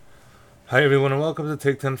Hi everyone and welcome to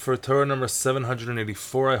Take 10 for Torah number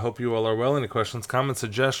 784. I hope you all are well. Any questions, comments,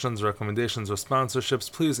 suggestions, recommendations, or sponsorships,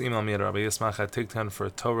 please email me at rabbiismach at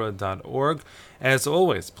take10fortorah.org. As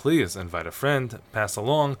always, please invite a friend, pass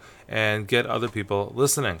along, and get other people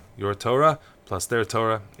listening. Your Torah plus their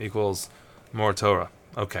Torah equals more Torah.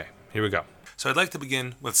 Okay, here we go. So I'd like to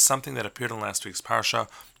begin with something that appeared in last week's Parsha,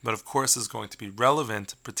 but of course is going to be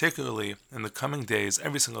relevant, particularly in the coming days,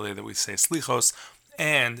 every single day that we say Slichos,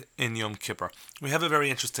 and in Yom Kippur. We have a very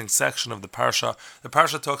interesting section of the Parsha. The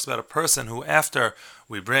Parsha talks about a person who, after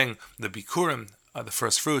we bring the Bikurim, the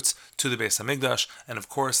first fruits, to the Beis Hamikdash, and of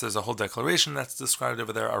course there's a whole declaration that's described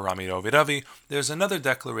over there, Arami Ravi. There's another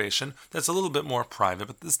declaration that's a little bit more private,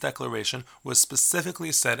 but this declaration was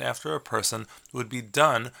specifically said after a person would be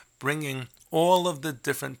done bringing all of the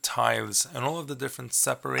different tithes and all of the different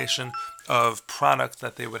separation of product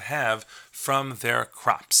that they would have from their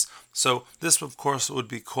crops. So this, of course, would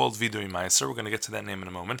be called Vidui Meiser. We're going to get to that name in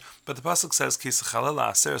a moment. But the pasuk says, "Ki aser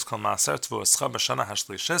es kol maaser tvuoscha b'shana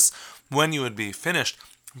hashlishis." When you would be finished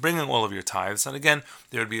bringing all of your tithes, and again,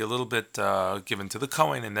 there would be a little bit given to the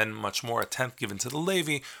Kohen, and then much more, a tenth given to the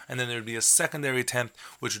Levi, and then there would be a secondary tenth,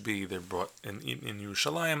 which would be either brought in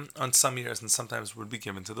Yerushalayim on some years, and sometimes would be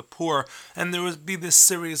given to the poor, and there would be this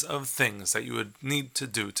series of things that you would need to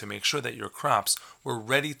do to make sure that your crops were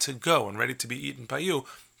ready to go and ready to be eaten by you.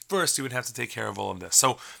 First, you would have to take care of all of this.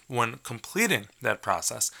 So when completing that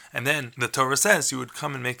process, and then the Torah says you would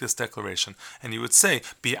come and make this declaration, and you would say,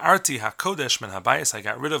 Bi'arti hakodesh min habayis, I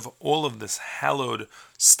got rid of all of this hallowed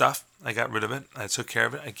stuff. I got rid of it. I took care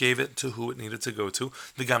of it. I gave it to who it needed to go to.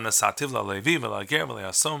 V'gam nasativ la'levi v'la'ger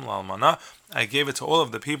v'la'asom la'almana. I gave it to all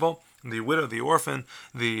of the people, the widow, the orphan,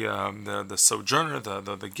 the sojourner,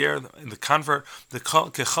 the ger, the convert.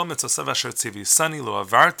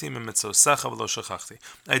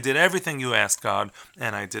 I did everything you asked, God,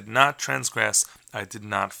 and I did not transgress. I did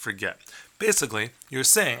not forget. Basically, you're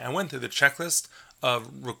saying I went through the checklist of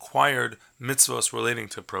required mitzvos relating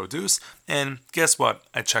to produce, and guess what?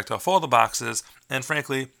 I checked off all the boxes, and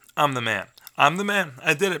frankly, I'm the man. I'm the man.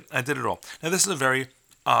 I did it. I did it all. Now, this is a very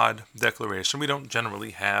odd declaration. We don't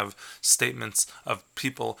generally have statements of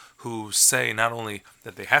people who say not only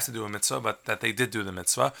that they have to do a mitzvah, but that they did do the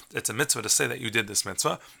mitzvah. It's a mitzvah to say that you did this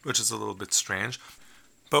mitzvah, which is a little bit strange.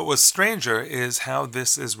 But what's stranger is how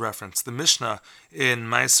this is referenced. The Mishnah in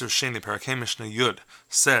Meiser Sheni, Parakeh Mishnah Yud,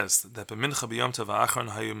 says that b'mincha b'yom tov ha'achron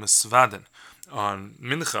hayu misvaden. On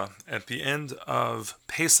Mincha, at the end of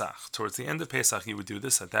Pesach, towards the end of Pesach, you would do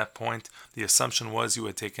this. At that point, the assumption was you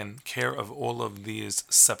had taken care of all of these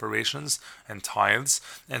separations and tithes,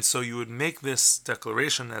 and so you would make this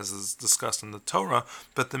declaration, as is discussed in the Torah,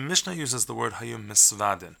 but the Mishnah uses the word Hayum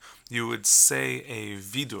Misvaden. You would say a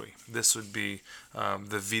vidui. This would be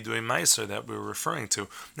the vidui meiser that we're referring to.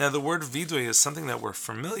 Now, the word vidui is something that we're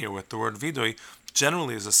familiar with. The word vidui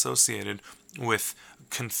generally is associated with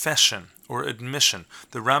confession or admission.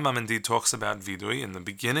 The Rambam indeed talks about vidui in the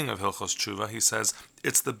beginning of Hilchos Tshuva. He says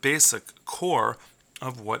it's the basic core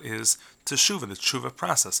of what is teshuva, the tshuva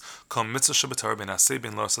process. Kol mitzvah shebetorah ben aseh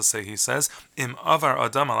ben lo aseh, he says, im avar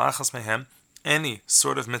adam alachas mehem, any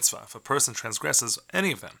sort of mitzvah, if a person transgresses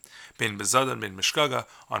any of them, ben bezadan, ben mishkaga,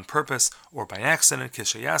 on purpose or by accident,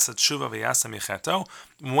 kishayasa tshuva v'yasa michato,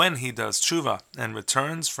 when he does tshuva and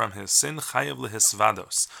returns from his sin, chayav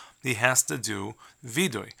lehisvados, he has to do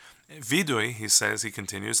vidui. Vidui, he says, he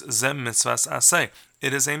continues, zem mitzvahs aseh.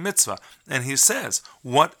 It is a mitzvah. And he says,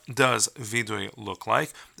 what does vidui look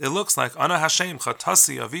like? It looks like, Ana Hashem,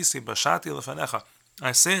 chatasi avisi bashati lefanecha.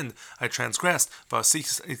 I sinned, I transgressed,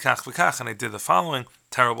 and I did the following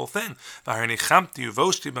terrible thing. And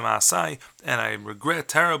I regret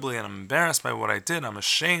terribly, and I'm embarrassed by what I did. I'm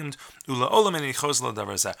ashamed. And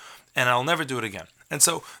I'll never do it again. And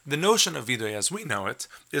so the notion of vidui as we know it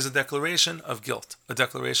is a declaration of guilt, a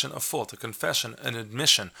declaration of fault, a confession, an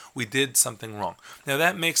admission. We did something wrong. Now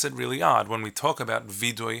that makes it really odd when we talk about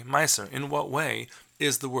vidui meiser. In what way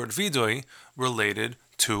is the word vidui related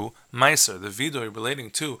to meiser, the vidui relating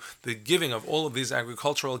to the giving of all of these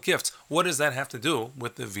agricultural gifts? What does that have to do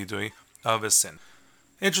with the vidui of a sin?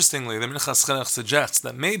 Interestingly, the Minchas Chinuch suggests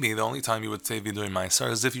that maybe the only time you would say vidui meiser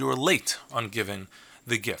is if you were late on giving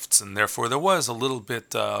the gifts, and therefore there was a little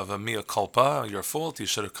bit of a mea culpa, your fault, you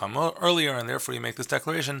should have come earlier, and therefore you make this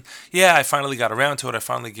declaration, yeah, I finally got around to it, I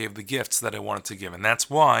finally gave the gifts that I wanted to give, and that's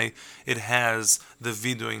why it has the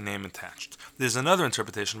vidui name attached. There's another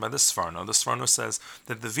interpretation by the Sforno. The Sforno says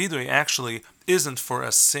that the vidui actually isn't for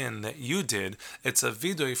a sin that you did, it's a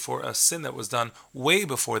vidui for a sin that was done way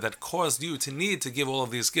before that caused you to need to give all of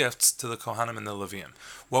these gifts to the Kohanim and the Leviim.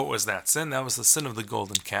 What was that sin? That was the sin of the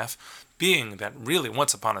golden calf. being that really,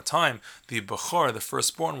 once upon a time, the Bechor, the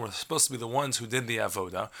firstborn, were supposed to be the ones who did the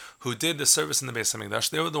avoda, who did the service in the Beis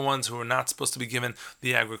Hamikdash. They were the ones who were not supposed to be given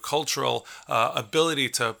the agricultural ability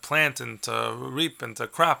to plant and to reap and to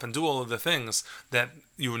crop and do all of the things that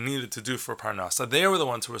you needed to do for Parnasa. They were the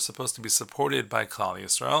ones who were supposed to be supported by Klal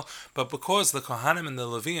Yisrael, but because the Kohanim and the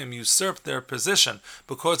Leviim usurped their position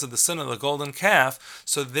because of the sin of the golden calf,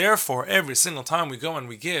 so therefore every single time we go and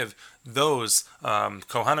we give those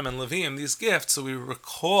Kohanim and Leviim these gifts, so we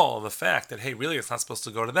recall the fact that, hey, really it's not supposed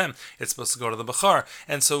to go to them, it's supposed to go to the Bechor,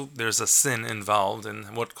 and so there's a sin involved in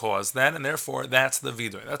what caused that, and therefore that's the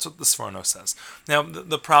Vidoy. That's what the Sforno says. Now,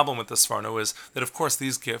 the problem with the Sforno is that, of course,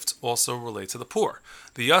 these gifts also relate to the poor.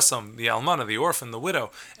 The Yasam, the Almana, the orphan, the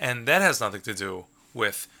widow, and that has nothing to do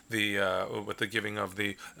with the giving of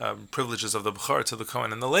the privileges of the Bechor to the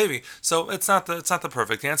Kohen and the Levi. So it's not the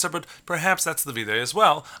perfect answer, but perhaps that's the Vidoy as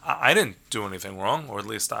well. I didn't do anything wrong, or at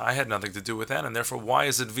least I had nothing to do with that, and therefore why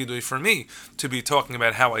is it Vidoy for me to be talking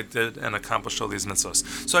about how I did and accomplished all these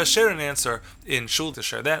mitzvahs? So I shared an answer in Shul to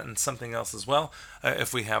share that and something else as well,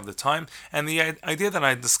 if we have the time. And the idea that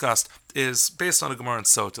I discussed is based on a Gemara in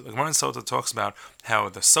Sota. The Gemara in Sota talks about how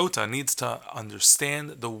the Sota needs to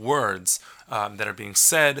understand the words that are being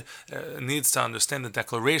said, needs to understand the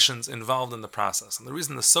declarations involved in the process. And the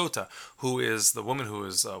reason the Sota, who is the woman who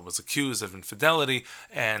was accused of infidelity,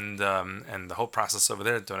 and the whole process over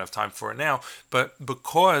there, don't have time for it now, but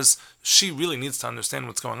because she really needs to understand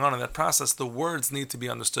what's going on in that process, the words need to be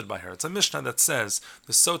understood by her. It's a Mishnah that says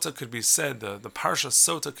the Sota could be said, the Parsha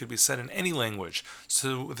Sota could be said in any language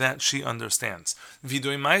so that she understands.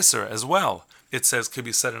 Vidoy Meiser as well, it says, could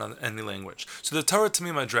be said in any language. So the Torah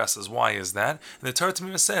Tamima addresses why is that, and the Torah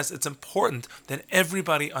Tamima says it's important that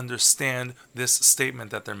everybody understand this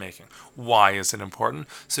statement that they're making. Why is it important?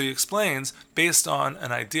 So he explains based on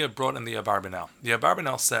an idea brought in the Abarbanel. The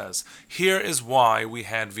Abarbanel says, here is why we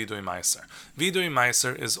had Vidoy Meiser. Vidoy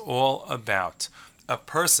Meiser is all about a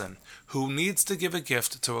person who needs to give a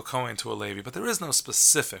gift to a Kohen, to a Levi, but there is no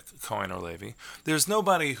specific Kohen or Levi. There's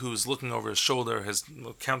nobody who's looking over his shoulder,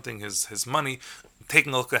 counting his money,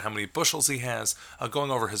 taking a look at how many bushels he has,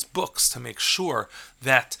 going over his books to make sure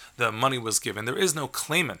that the money was given. There is no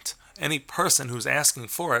claimant. Any person who's asking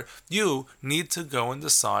for it, you need to go and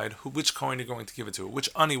decide which Kohen you're going to give it to, which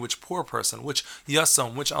ani, which poor person, which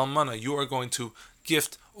yasam, which almana you are going to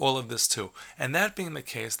gift all of this to. And that being the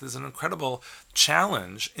case, there's an incredible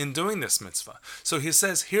challenge in doing this mitzvah. So he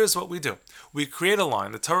says, here's what we do. We create a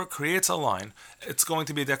line. The Torah creates a line. It's going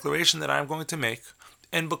to be a declaration that I'm going to make.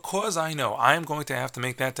 And because I know I am going to have to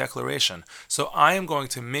make that declaration, so I am going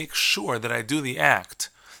to make sure that I do the act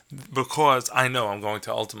because I know I'm going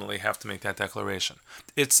to ultimately have to make that declaration.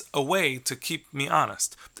 It's a way to keep me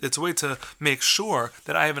honest. It's a way to make sure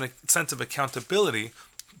that I have a sense of accountability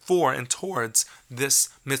for and towards this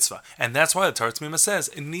mitzvah. And that's why the Torah Tamima says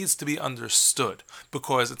it needs to be understood,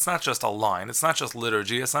 because it's not just a line, it's not just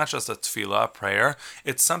liturgy, it's not just a tefillah, a prayer,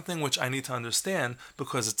 it's something which I need to understand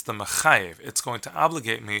because it's the mechayev. It's going to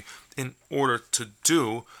obligate me in order to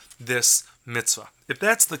do this mitzvah. If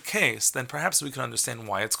that's the case, then perhaps we can understand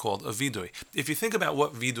why it's called a vidui. If you think about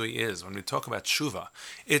what vidui is, when we talk about tshuva,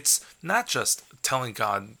 it's not just telling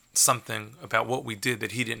God something about what we did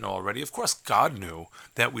that he didn't know already. Of course, God knew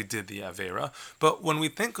that we did the Avera, but when we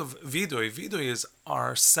think of vidui, vidui is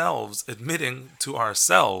ourselves admitting to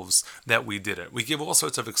ourselves that we did it. We give all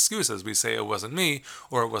sorts of excuses. We say it wasn't me,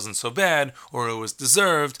 or it wasn't so bad, or it was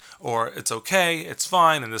deserved, or it's okay, it's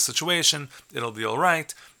fine in this situation, it'll be all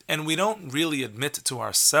right. And we don't really admit to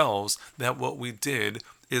ourselves that what we did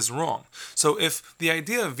is wrong. So if the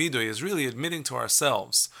idea of vidui is really admitting to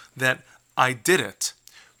ourselves that I did it,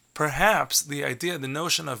 perhaps the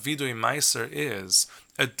notion of vidui meiser is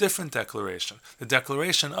a different declaration. The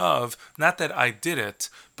declaration of, not that I did it,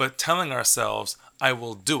 but telling ourselves, I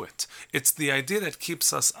will do it. It's the idea that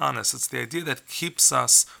keeps us honest. It's the idea that keeps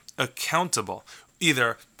us accountable,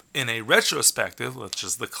 either in a retrospective, which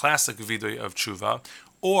is the classic vidui of tshuva,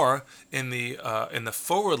 or in the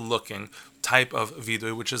forward-looking type of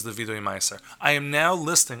vidui, which is the vidui meiser. I am now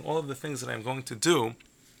listing all of the things that I'm going to do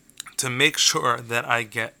to make sure that I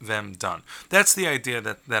get them done. That's the idea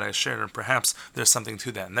that I shared, and perhaps there's something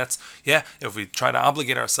to that. And that's, if we try to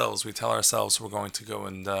obligate ourselves, we tell ourselves we're going to go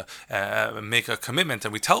and make a commitment,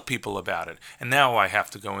 and we tell people about it, and now I have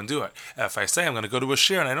to go and do it. If I say I'm going to go to a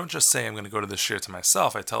shir, and I don't just say I'm going to go to the shir to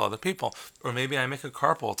myself, I tell other people, or maybe I make a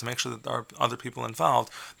carpool to make sure that there are other people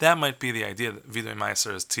involved, that might be the idea that Vidui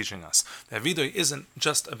Meiser is teaching us. That Vidui isn't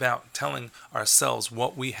just about telling ourselves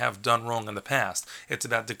what we have done wrong in the past, it's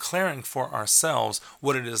about declaring for ourselves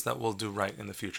what it is that we'll do right in the future.